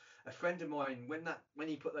because a friend of mine, when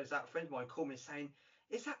he put those out, a friend of mine called me saying,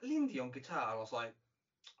 "Is that Lindy on guitar?" I was like,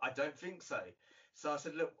 "I don't think so." So I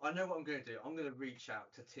said, "Look, I know what I'm going to do. I'm going to reach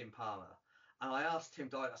out to Tim Palmer," and I asked Tim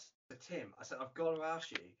Dykes. I said, "Tim, I said I've got to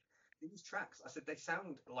ask you these tracks. I said they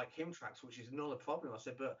sound like him tracks, which is not a problem. I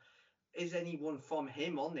said, but is anyone from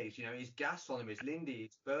him on these? Is Gas on them? Is Lindy?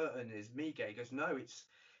 Is Burton? Is Miguel?" He goes, "No,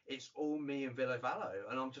 it's all me and Villa Vallo."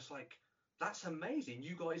 And I'm just like, that's amazing.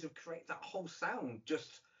 You guys have created that whole sound,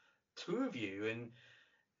 just two of you. And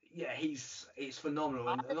yeah, it's phenomenal.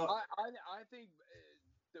 I And like, I I, I think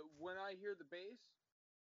that when I hear the bass,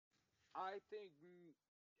 I think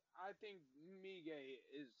I think Miguel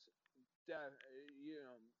is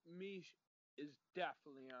Mish is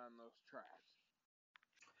definitely on those tracks.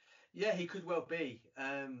 yeah, he could well be.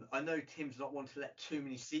 I know Tim's not one to let too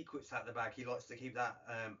many secrets out the bag. He likes to keep that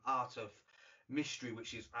art of mystery,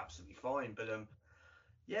 which is absolutely fine. But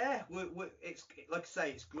yeah, it's like I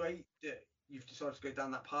say, it's great that you've decided to go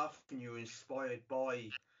down that path and you're inspired by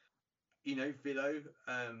Villo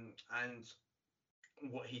and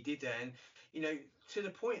what he did there. And to the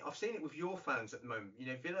point, I've seen it with your fans at the moment.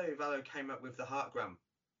 Villo Vallo came up with the Heartgram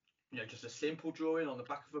just a simple drawing on the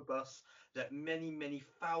back of a bus that many, many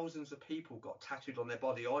thousands of people got tattooed on their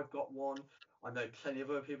body. I've got one. I know plenty of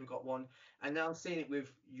other people got one, and now I'm seeing it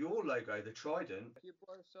with your logo, the Trident. People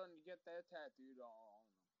are starting to get that tattooed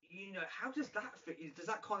on them. How does that fit? Does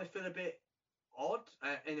that kind of feel a bit odd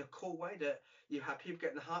in a cool way that you have people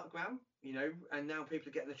getting the heartgram, and now people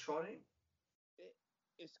are getting the Trident?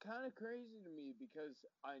 It's kind of crazy to me because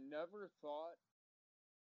I never thought,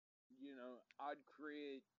 I'd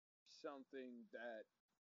create something that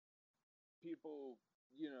people,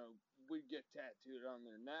 would get tattooed on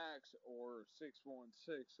their necks or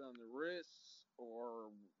 616 on their wrists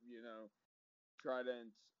or,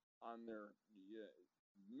 tridents on their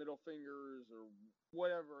middle fingers or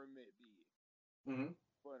whatever it may be. Mm-hmm.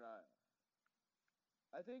 But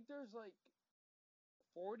I think there's like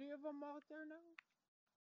 40 of them out there now.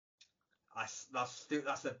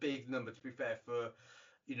 That's a big number, to be fair.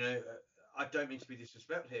 I don't mean to be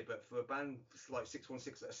disrespectful here, but for a band like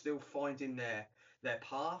 616 that are still finding their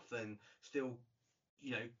path and still,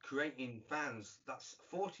 creating fans, that's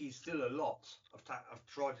 40 is still a lot of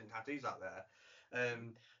Trident tattoos out there.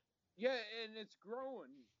 Yeah, and it's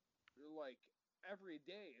growing like every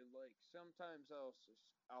day. Like sometimes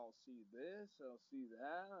I'll see this, I'll see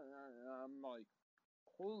that, and I'm like,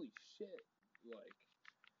 holy shit! Like,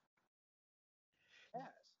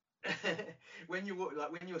 yes. When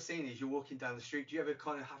you're seeing these, you're walking down the street. Do you ever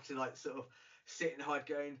kind of have to like sort of sit and hide,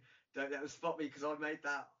 going, "Don't let them spot me because I made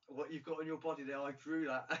that. What you've got on your body there, I drew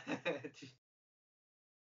that."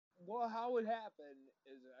 Well, how it happened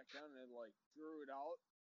is I kind of like drew it out,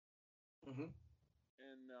 Mm-hmm.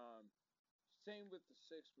 and same with the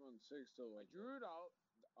 616. So I drew it out,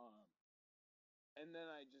 um, and then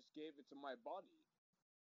I just gave it to my buddy,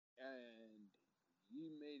 and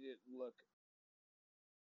he made it look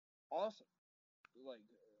awesome. Like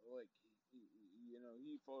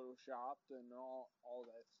he photoshopped and all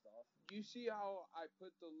that stuff. You see how I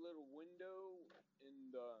put the little window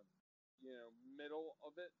in the middle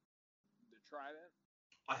of it, the trident.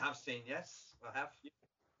 I have seen, yes, I have.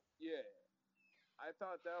 Yeah, I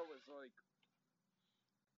thought that was like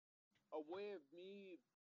a way of me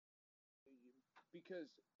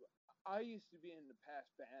because I used to be in the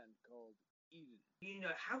past band called Eden.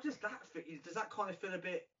 How does that fit? Does that kind of feel a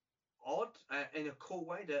bit odd in a cool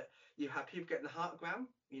way that you have people getting the heartgram,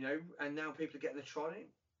 and now people are getting the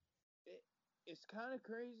Trident? It's kind of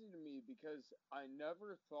crazy to me because I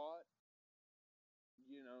never thought,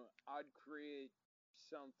 I'd create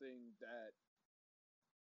something that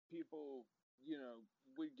people,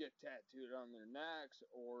 would get tattooed on their necks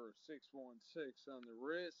or 616 on their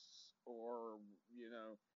wrists or,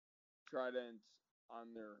 tridents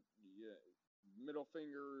on their middle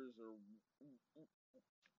fingers or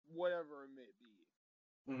whatever it may be.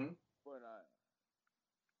 Mm-hmm. But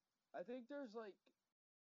I think there's like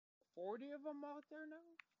 40 of them out there now.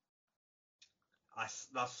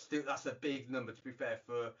 That's a big number, to be fair.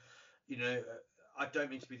 I don't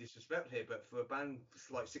mean to be disrespectful here, but for a band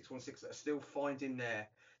like 616 that are still finding their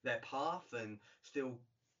path and still,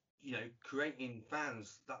 creating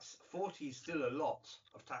fans, that's 40 is still a lot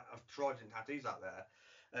of Trident tattoos out there.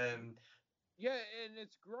 Yeah, and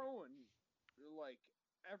it's growing like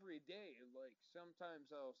every day. Like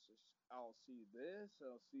sometimes I'll see this,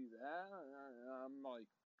 I'll see that, and I'm like,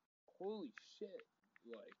 holy shit!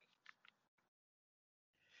 Like,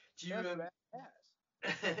 Do you that's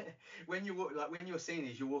badass. when you're seeing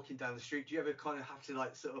these, you're walking down the street. Do you ever kind of have to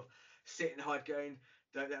like sort of sit and hide, going,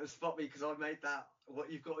 "Don't let them spot me because I made that.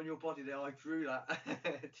 What you've got on your body there, I drew that."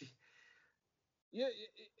 Yeah.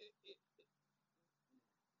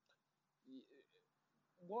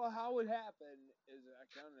 Well, how it happened is I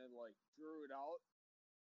kind of like drew it out,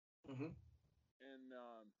 Mm-hmm. and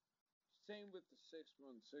same with the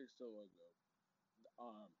 616 logo.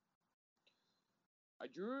 Um, I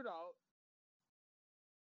drew it out,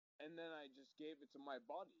 and then I just gave it to my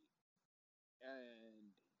buddy,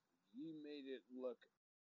 and he made it look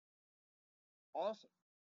awesome.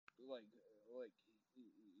 Like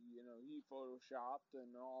he photoshopped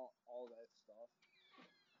and all that stuff,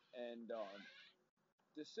 and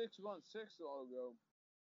the 616 logo,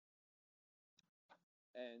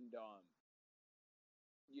 and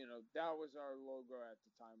that was our logo at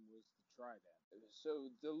the time, was the trident.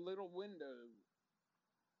 So the little window,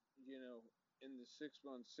 in the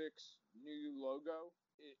 616 new logo,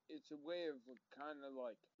 it's a way of kind of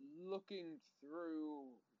like looking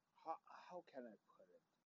through. How can I put it?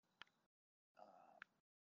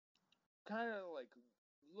 Kind of like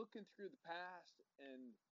looking through the past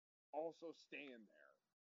and also staying there.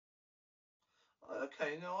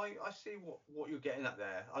 Okay, no, I see what you're getting at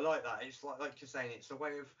there. I like that. It's like you're saying, it's a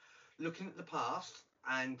way of looking at the past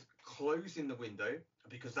and closing the window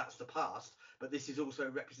because that's the past, but this is also a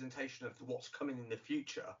representation of what's coming in the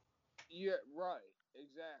future. Yeah, right,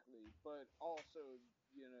 exactly. But also,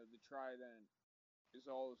 the trident is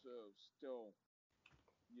also still,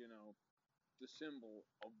 you know, the symbol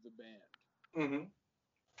of the band. Hmm.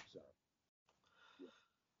 So, yeah.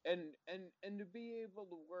 And to be able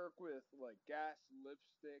to work with like Gas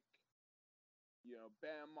Lipstick,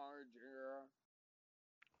 Bam Margera,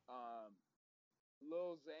 um,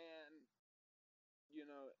 Lil Xan,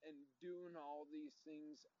 and doing all these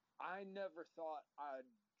things I never thought I'd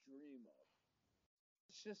dream of.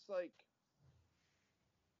 It's just like,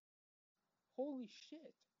 holy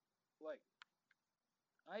shit! Like,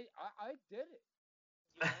 I did it,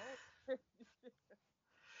 you know.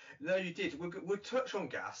 No, you did. We'll touch on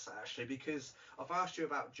Gas actually because I've asked you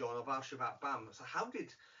about John, I've asked you about Bam. So how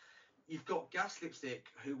did you've got Gas Lipstick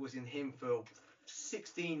who was in him for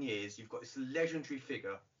 16 years? You've got this legendary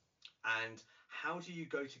figure, and how do you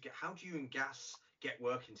and Gas get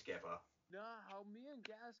working together? Nah, how me and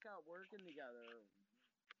Gas got working together,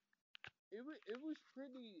 it was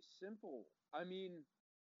pretty simple. I mean,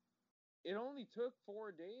 it only took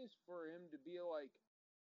 4 days for him to be like,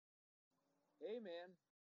 "Hey, man,"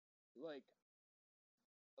 like,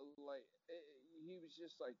 he was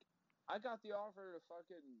just like, "I got the offer to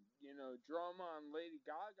fucking drum on Lady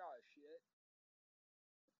Gaga shit,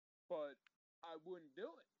 but I wouldn't do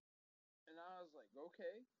it." And I was like,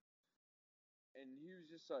 "Okay," and he was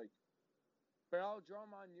just like, "But I'll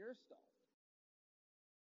drum on your stuff."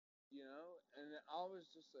 And I was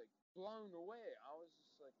just like blown away. I was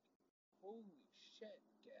just like, holy shit,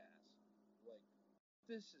 Gas. Like,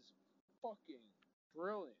 this is fucking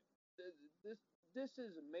brilliant. This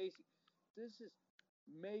is amazing. This is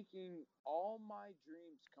making all my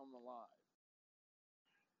dreams come alive.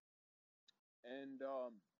 And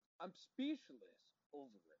I'm speechless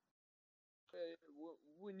over it.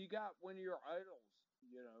 When you got one of your idols,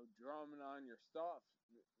 drumming on your stuff,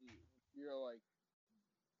 you're like,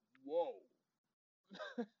 whoa.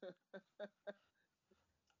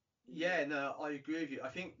 Yeah, no, I agree with you. I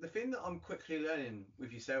think the thing that I'm quickly learning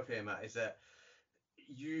with yourself here, Matt, is that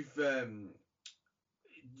you've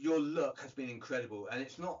your luck has been incredible, and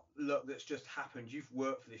it's not luck that's just happened. You've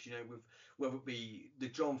worked for this, with whether it be the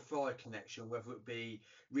John Fry connection, whether it be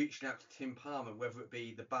reaching out to Tim Palmer, whether it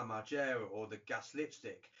be the Bam Margera or the Gas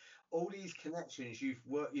Lipstick. All these connections you've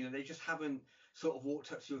worked, they just haven't sort of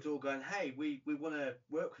walked up to your door going, "Hey, we want to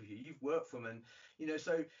work with you." You've worked for them, and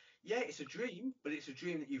so yeah, it's a dream, but it's a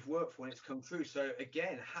dream that you've worked for and it's come true. So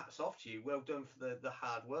again, hats off to you. Well done for the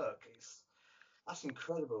hard work. That's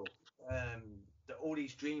incredible. That all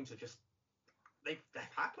these dreams are just they've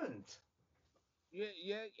happened. Yeah,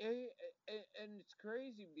 yeah, yeah, and it's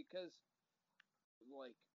crazy because,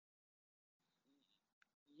 like,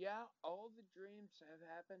 yeah, all the dreams have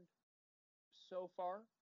happened so far.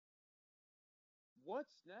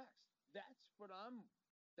 What's next? That's what I'm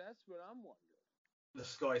wondering. The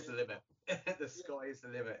sky's You the know? limit. The Yeah, sky is the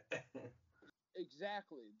limit.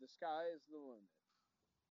 exactly. The sky is the limit.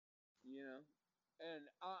 You know, and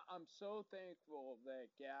I'm so thankful that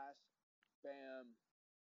Gas, Bam,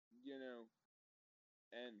 you know,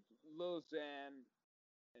 and Lil Xan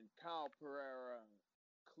and Kyle Pereira,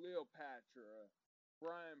 Cleopatra,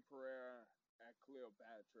 Brian Pereira at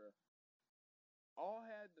Cleopatra, all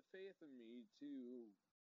had the faith in me to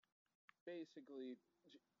basically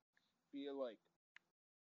be like,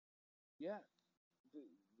 yeah,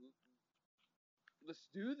 let's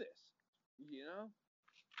do this, you know?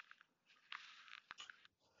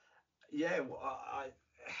 Yeah, well,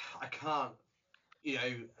 I can't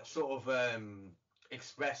sort of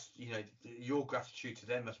express your gratitude to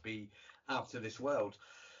them must be out of this world.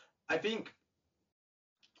 I think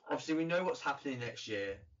obviously we know what's happening next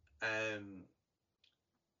year. Um,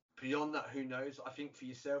 Beyond that, who knows? I think for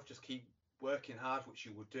yourself, just keep working hard, which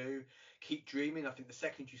you will do. Keep dreaming. I think the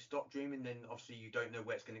second you stop dreaming, then obviously you don't know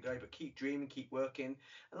where it's going to go. But keep dreaming, keep working.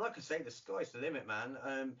 And like I say, the sky's the limit,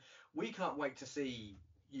 man. We can't wait to see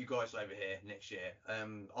you guys over here next year.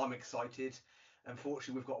 I'm excited.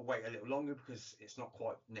 Unfortunately, we've got to wait a little longer because it's not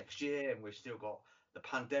quite next year, and we've still got the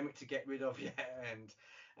pandemic to get rid of, yeah,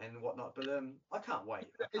 and whatnot. But I can't wait.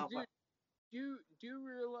 I can't wait. Dude, do you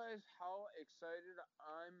realize how excited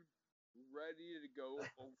I'm ready to go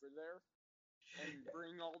over there and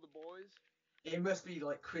bring all the boys? It must be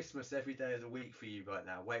like Christmas every day of the week for you right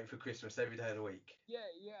now, waiting for Christmas every day of the week.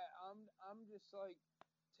 Yeah, yeah. I'm just like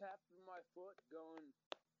tapping my foot, going,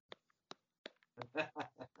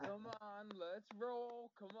 "Come on, let's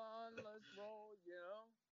roll. Come on, let's roll." You know.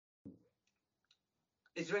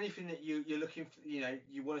 Is there anything that you're looking for,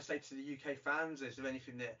 you want to say to the UK fans? Is there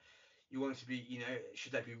anything that you want to be,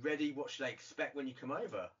 should they be ready? What should they expect when you come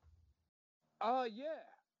over? Yeah,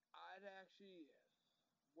 I'd actually,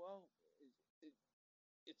 well, it, it,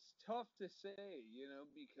 it's tough to say,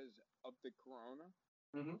 because of the corona,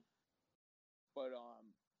 Hmm. but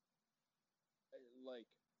like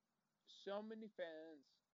so many fans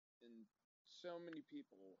and so many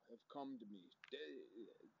people have come to me,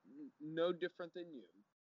 no different than you.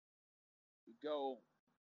 Go,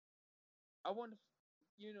 I want to,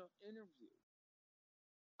 interview.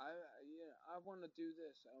 I want to do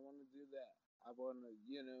this. I want to do that. I want to,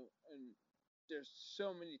 and there's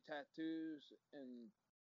so many tattoos and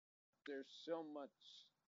there's so much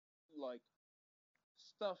like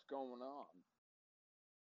stuff going on,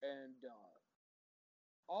 and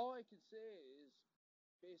all I can say is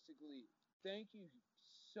basically thank you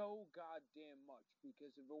so goddamn much,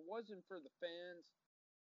 because if it wasn't for the fans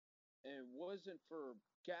and it wasn't for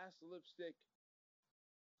Gas Lipstick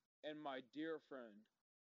and my dear friend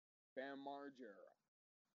Bam Margera,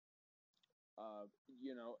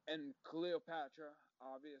 and Cleopatra,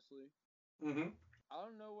 obviously, Hmm. I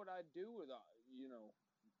don't know what I'd do with all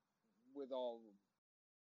of them.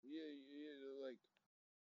 Yeah, like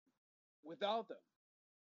without them,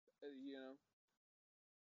 uh, you know.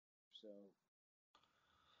 So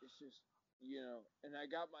it's just, and I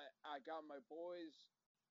got my boys.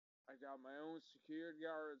 I got my own security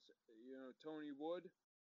guards. Tony Wood.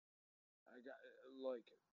 I got like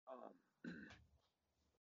um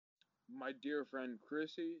my dear friend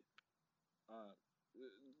Chrissy. Uh,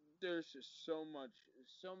 there's just so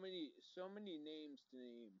many names to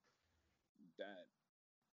name that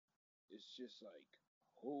it's just like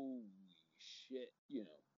holy shit.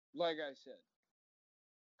 Like I said,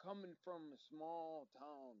 coming from a small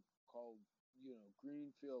town called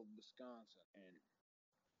Greenfield, Wisconsin, and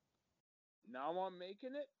now I'm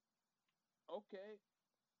making it. Okay,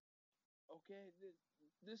 okay,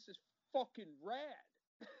 this is fucking rad.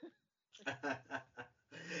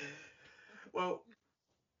 Well,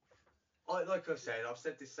 like I said, I've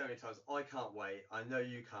said this so many times. I can't wait. I know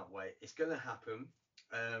you can't wait. It's going to happen.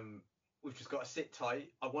 Um, we've just got to sit tight.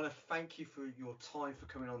 I want to thank you for your time for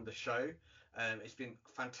coming on the show. It's been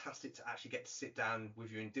fantastic to actually get to sit down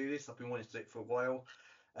with you and do this. I've been wanting to do it for a while.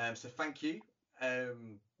 So thank you.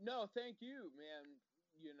 No, thank you, man.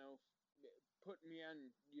 You know, putting me on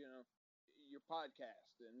your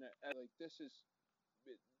podcast, and like this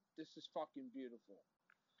is fucking beautiful.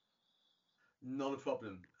 Not a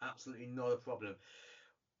problem. Absolutely not a problem.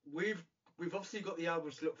 We've we've obviously got the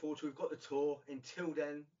albums to look forward to. We've got the tour. Until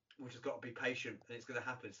then, we've just got to be patient, and it's going to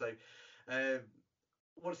happen. So, um,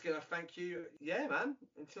 once again, I thank you. Yeah, man.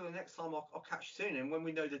 Until the next time, I'll catch you soon. And when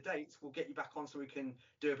we know the dates, we'll get you back on so we can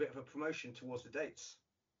do a bit of a promotion towards the dates.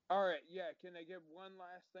 All right, yeah. Can I give one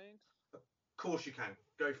last thanks? Of course you can.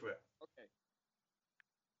 Go for it. Okay.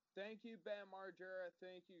 Thank you, Bam Margera.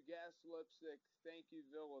 Thank you, Gas Lipstick. Thank you,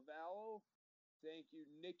 Villavallo. Thank you,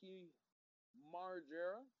 Nikki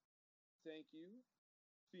Margera. Thank you,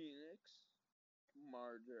 Phoenix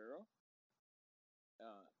Margera.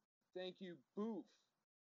 Uh, thank you, Boof.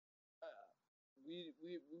 Uh, we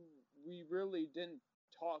really didn't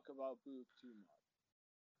talk about Boof too much,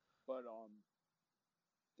 but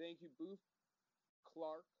thank you, Boof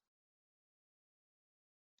Clark.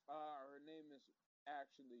 Her name is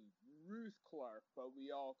actually Ruth Clark, but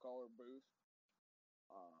we all call her Boof.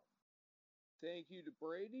 Um, thank you to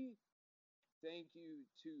Brady. Thank you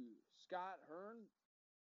to Scott Hearn.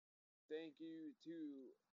 Thank you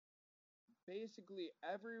to basically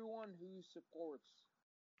everyone who supports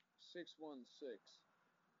 616.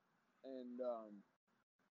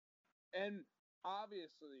 And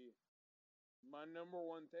obviously my number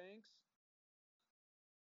one thanks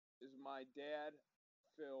is my dad,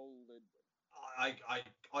 Phil Lidwin.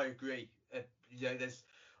 I agree. There's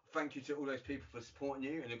thank you to all those people for supporting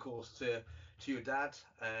you, and of course to your dad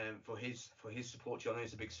for his support. John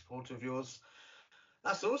is a big supporter of yours.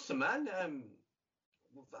 That's awesome, man. I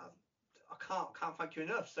can't thank you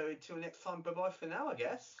enough. So until next time, bye bye for now, I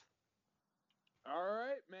guess. All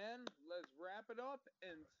right, man. Let's wrap it up,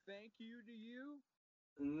 and thank you to you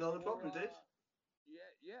Not a for problem, dude.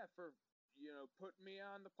 yeah, for putting me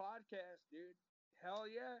on the podcast, dude. Hell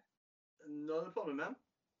yeah. Not a problem, man.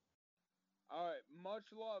 All right,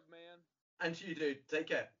 much love, man. And to you, dude. Take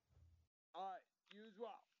care. All right, you as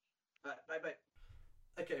well. Bye bye.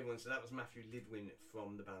 Okay, everyone. So that was Matthew Lidwin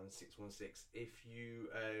from the band 616. If you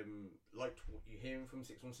liked what you're hearing from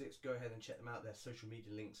 616, go ahead and check them out. Their social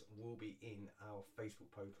media links will be in our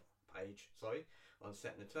Facebook page, on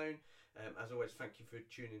Setting the Tone. As always, thank you for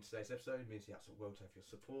tuning in today's episode. It means the absolute world to have your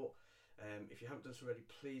support. If you haven't done so already,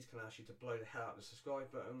 please can I ask you to blow the hell out of the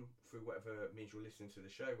subscribe button through whatever means you're listening to the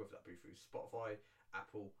show, whether that be through Spotify,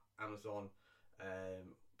 Apple, Amazon,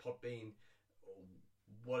 Podbean, or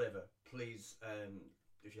whatever. Please,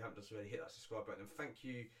 if you haven't done so already, hit that subscribe button. And thank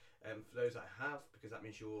you for those that have, because that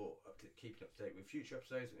means you're keeping up to date with future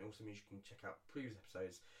episodes, and it also means you can check out previous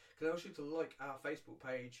episodes. Can I ask you to like our Facebook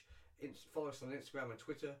page, follow us on Instagram and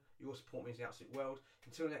Twitter. Your support means the absolute world.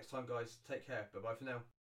 Until next time, guys, take care. Bye bye for now.